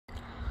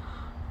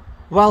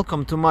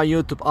Welcome to my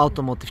YouTube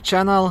automotive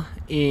channel.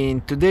 In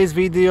today's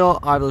video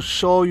I will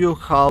show you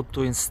how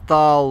to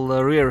install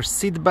rear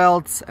seat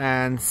belts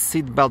and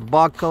seat belt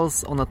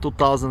buckles on a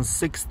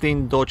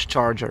 2016 Dodge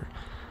Charger.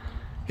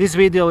 This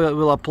video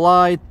will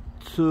apply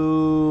to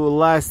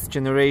last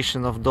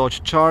generation of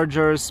Dodge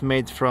Chargers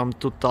made from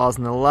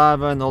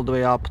 2011 all the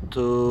way up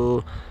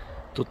to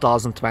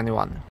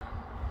 2021.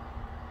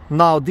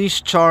 Now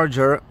this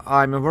Charger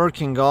I'm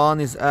working on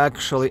is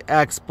actually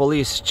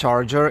ex-police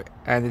Charger,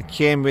 and it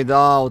came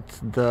without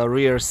the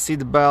rear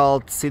seat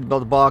belt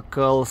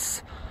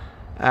buckles,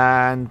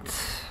 and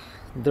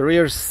the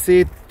rear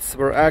seats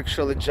were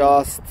actually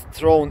just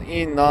thrown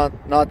in,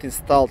 not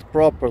installed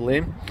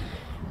properly.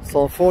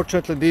 So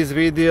unfortunately this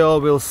video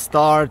will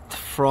start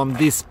from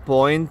this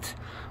point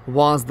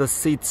once the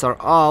seats are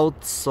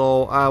out.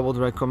 So I would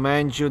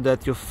recommend you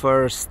that you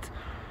first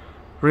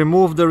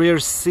remove the rear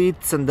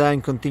seats and then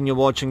continue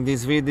watching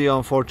this video.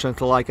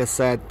 Unfortunately, like I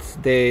said,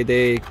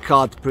 they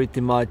cut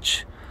pretty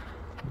much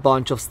a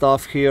bunch of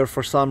stuff here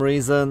for some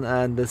reason,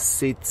 and the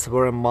seats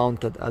weren't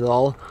mounted at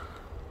all.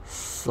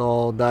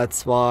 So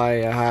that's why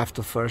I have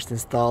to first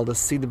install the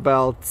seat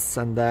belts,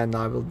 and then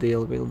I will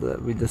deal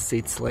with the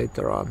seats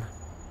later on.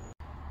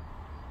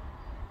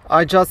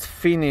 I just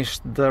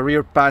finished the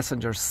rear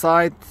passenger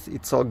side.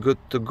 It's all good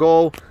to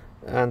go,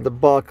 and the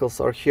buckles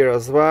are here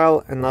as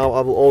well. And now I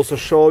will also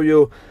show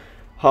you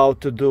how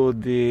to do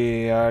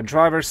the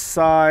driver's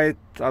side.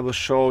 I will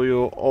show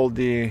you all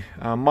the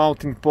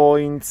mounting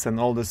points and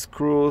all the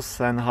screws,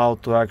 and how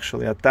to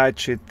actually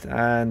attach it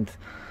and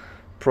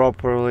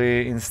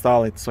properly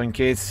install it. So in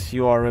case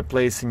you are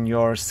replacing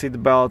your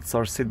seat belts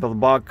or seat belt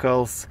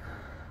buckles,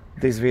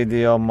 this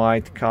video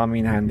might come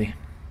in handy.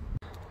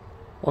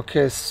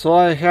 Okay, so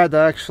I had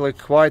actually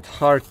quite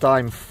hard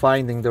time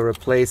finding the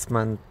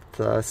replacement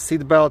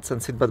seat belts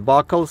and seat belt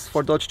buckles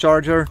for Dodge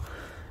Charger.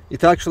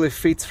 It actually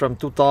fits from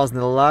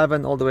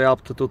 2011 all the way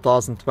up to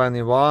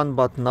 2021,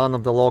 but none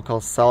of the local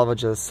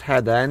salvages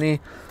had any,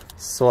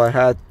 so I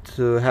had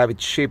to have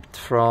it shipped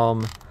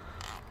from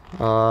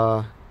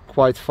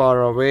quite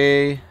far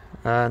away,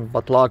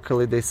 but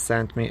luckily they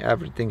sent me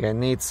everything I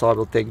need. So I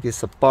will take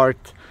this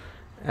apart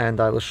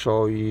and I will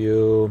show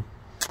you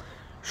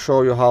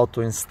how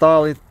to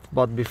install it.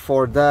 But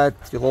before that,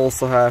 you'll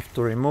also have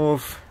to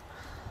remove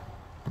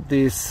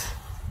this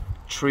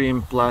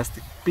trim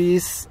plastic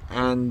piece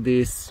and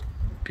this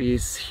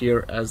piece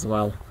here as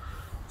well.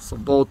 So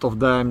both of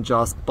them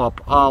just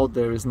pop out.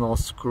 There is no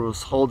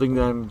screws holding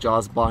them,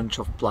 just bunch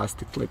of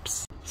plastic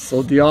clips.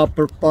 So the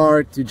upper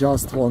part, you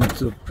just want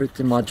to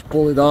pretty much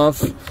pull it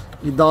off.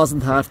 It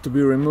doesn't have to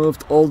be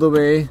removed all the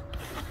way.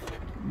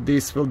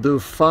 This will do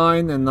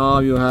fine. And now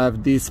you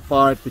have this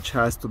part which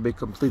has to be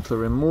completely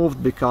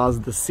removed, because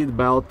the seat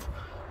belt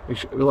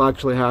will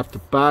actually have to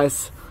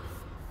pass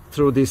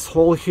through this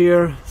hole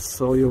here.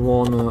 So you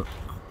want to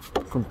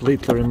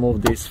completely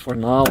remove this for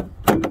now.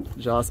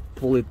 Just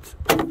pull it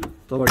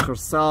towards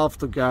yourself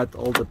to get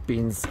all the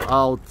pins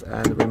out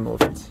and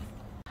remove it.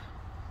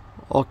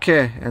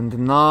 Okay, and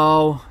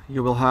now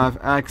you will have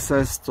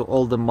access to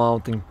all the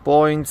mounting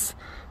points.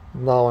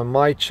 Now on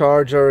my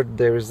Charger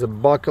there is a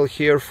buckle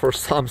here for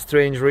some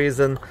strange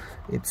reason.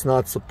 It's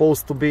not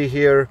supposed to be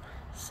here.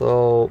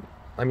 So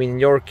I mean, in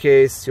your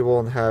case you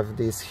won't have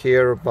this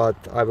here, but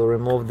I will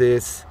remove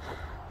this.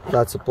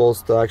 That's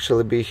supposed to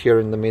actually be here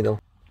in the middle.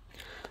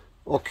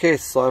 Okay,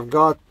 so I've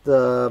got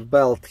the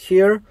belt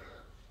here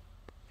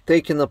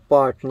taken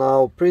apart.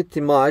 Now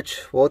pretty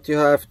much what you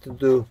have to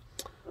do,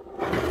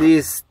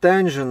 this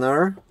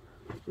tensioner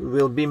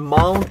will be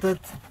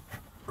mounted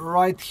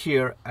right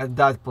here at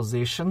that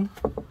position.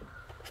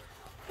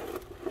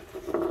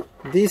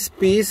 This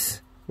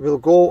piece will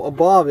go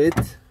above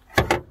it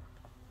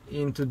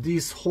into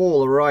this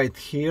hole right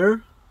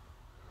here,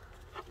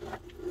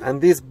 and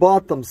this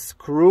bottom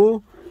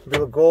screw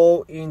will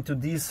go into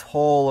this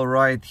hole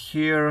right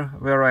here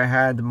where I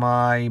had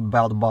my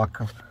belt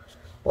buckle.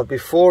 But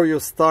before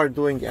you start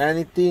doing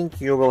anything,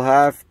 you will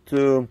have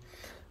to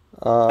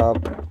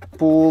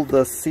pull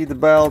the seat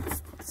belt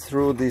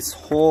through this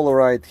hole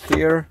right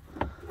here,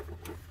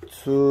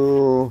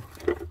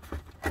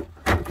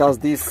 because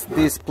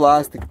this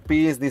plastic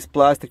piece, this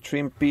plastic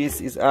trim piece,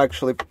 is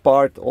actually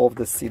part of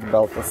the seat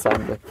belt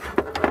assembly.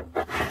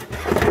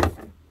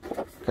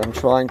 I'm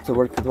trying to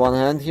work with one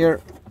hand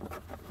here,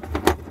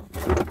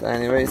 but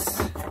anyways,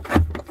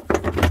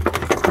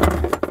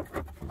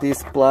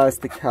 this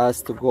plastic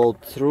has to go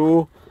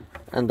through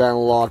and then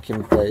lock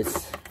in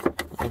place.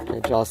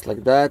 Okay, just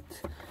like that.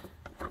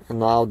 And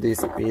now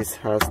this piece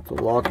has to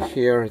lock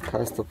here, it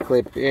has to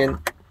clip in,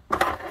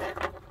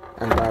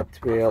 and that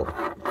will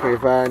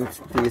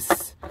prevent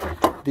this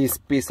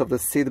piece of the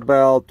seat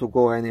belt to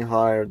go any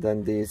higher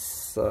than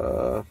this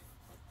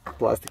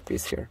plastic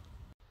piece here.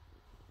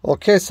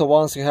 Okay, so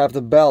once you have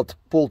the belt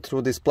pulled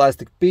through this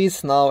plastic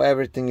piece, now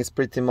everything is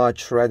pretty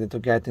much ready to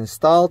get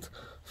installed.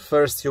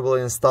 First you will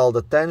install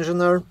the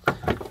tensioner.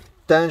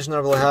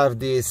 Tensioner will have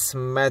this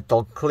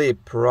metal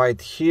clip right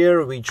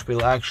here, which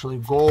will actually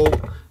go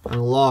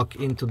and lock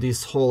into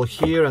this hole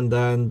here, and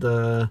then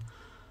the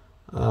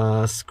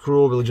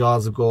screw will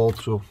just go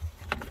through.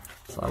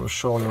 So I will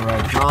show you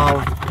right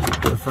now.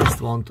 You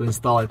first want to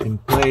install it in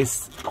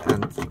place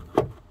and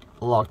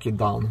lock it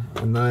down,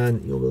 and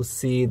then you will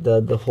see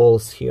that the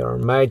holes here are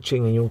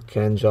matching, and you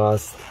can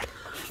just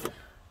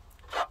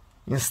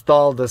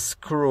install the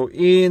screw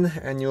in,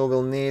 and you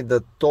will need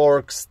the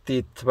torx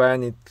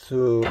T20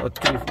 to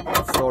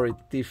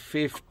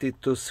T50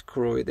 to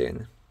screw it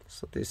in.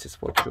 So this is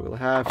what you will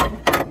have.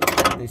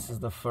 This is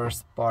the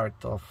first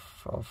part of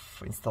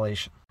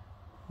installation.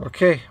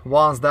 Okay,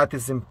 once that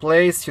is in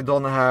place, you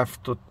don't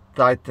have to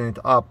tighten it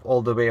up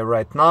all the way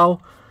right now.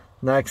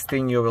 Next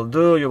thing you will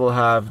do, you will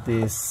have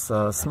this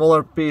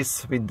smaller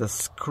piece with the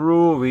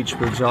screw, which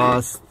will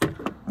just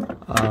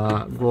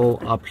go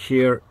up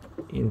here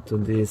into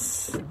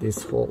this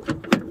hole.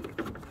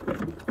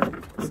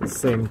 It's the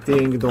same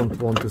thing, you don't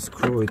want to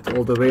screw it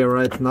all the way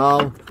right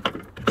now,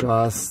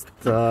 just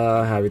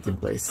have it in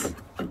place.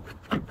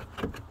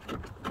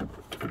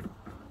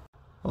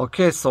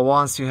 Okay, so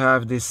once you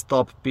have these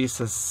top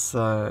pieces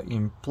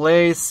in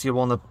place, you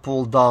want to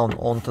pull down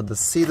onto the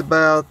seat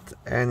belt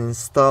and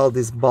install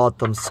this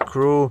bottom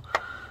screw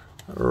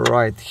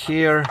right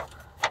here,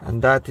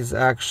 and that is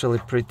actually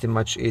pretty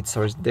much it.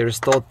 So there's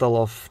total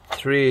of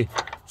 3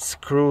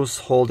 screws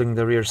holding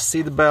the rear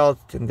seat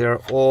belt, and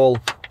they're all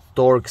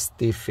torx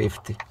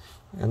T50.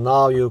 And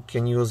now you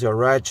can use your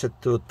ratchet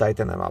to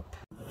tighten them up.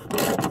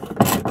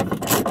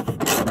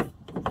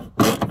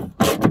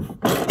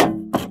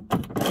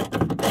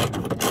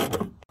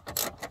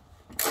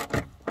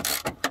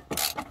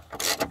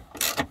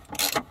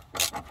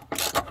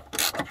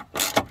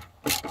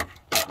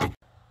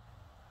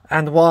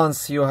 And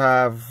once you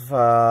have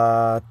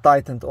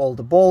tightened all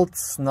the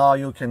bolts, now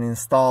you can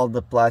install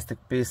the plastic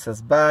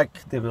pieces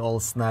back. They will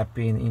all snap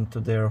into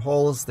their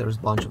holes. There's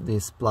a bunch of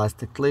these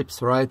plastic clips,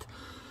 right?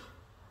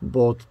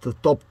 Both the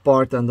top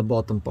part and the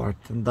bottom part.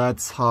 And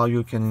that's how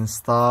you can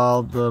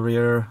install the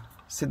rear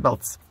seat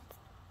belts.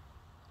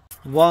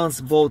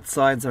 Once both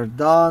sides are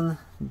done,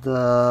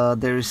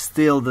 there is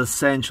still the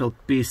central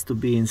piece to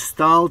be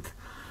installed.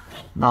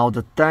 Now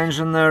the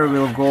tensioner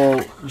will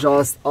go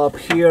just up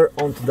here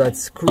onto that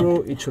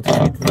screw. It should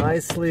fit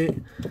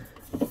nicely,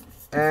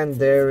 and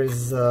there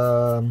is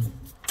a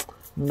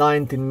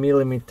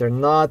 19mm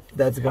nut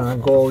that's gonna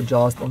go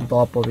just on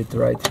top of it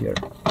right here.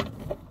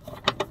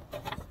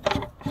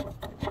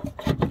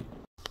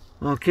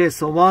 Okay,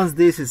 so once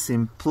this is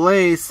in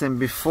place, and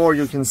before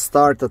you can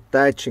start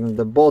attaching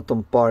the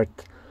bottom part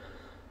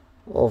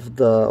of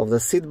the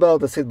seat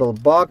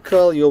belt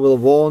buckle, you will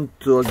want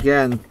to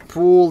again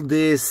pull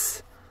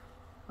this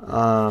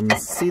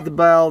seat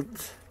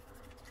belt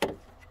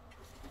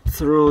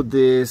through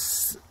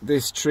this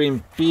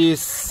trim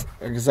piece,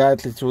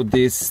 exactly through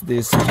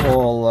this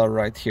hole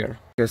right here.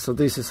 Okay, so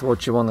this is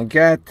what you want to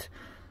get.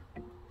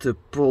 To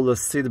pull the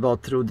seat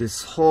belt through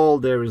this hole,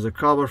 there is a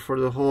cover for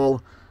the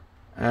hole,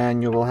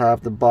 and you will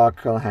have the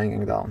buckle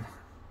hanging down.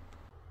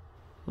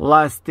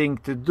 Last thing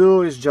to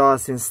do is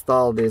just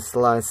install this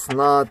last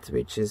nut,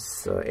 which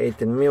is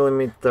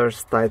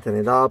 18mm, tighten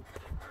it up,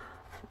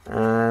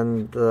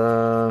 and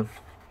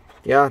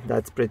yeah,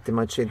 that's pretty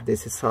much it.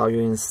 This is how you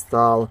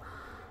install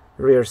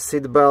rear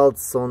seat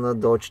belts on a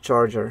Dodge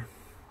Charger.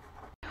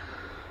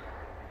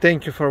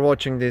 Thank you for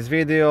watching this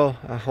video.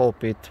 I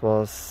hope it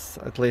was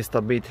at least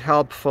a bit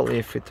helpful.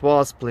 If it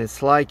was,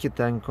 please like it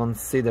and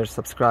consider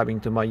subscribing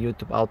to my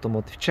YouTube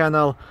automotive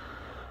channel.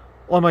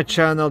 On my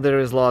channel there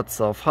is lots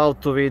of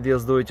how-to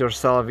videos,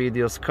 do-it-yourself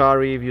videos, car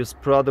reviews,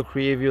 product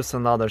reviews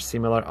and other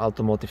similar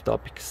automotive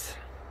topics.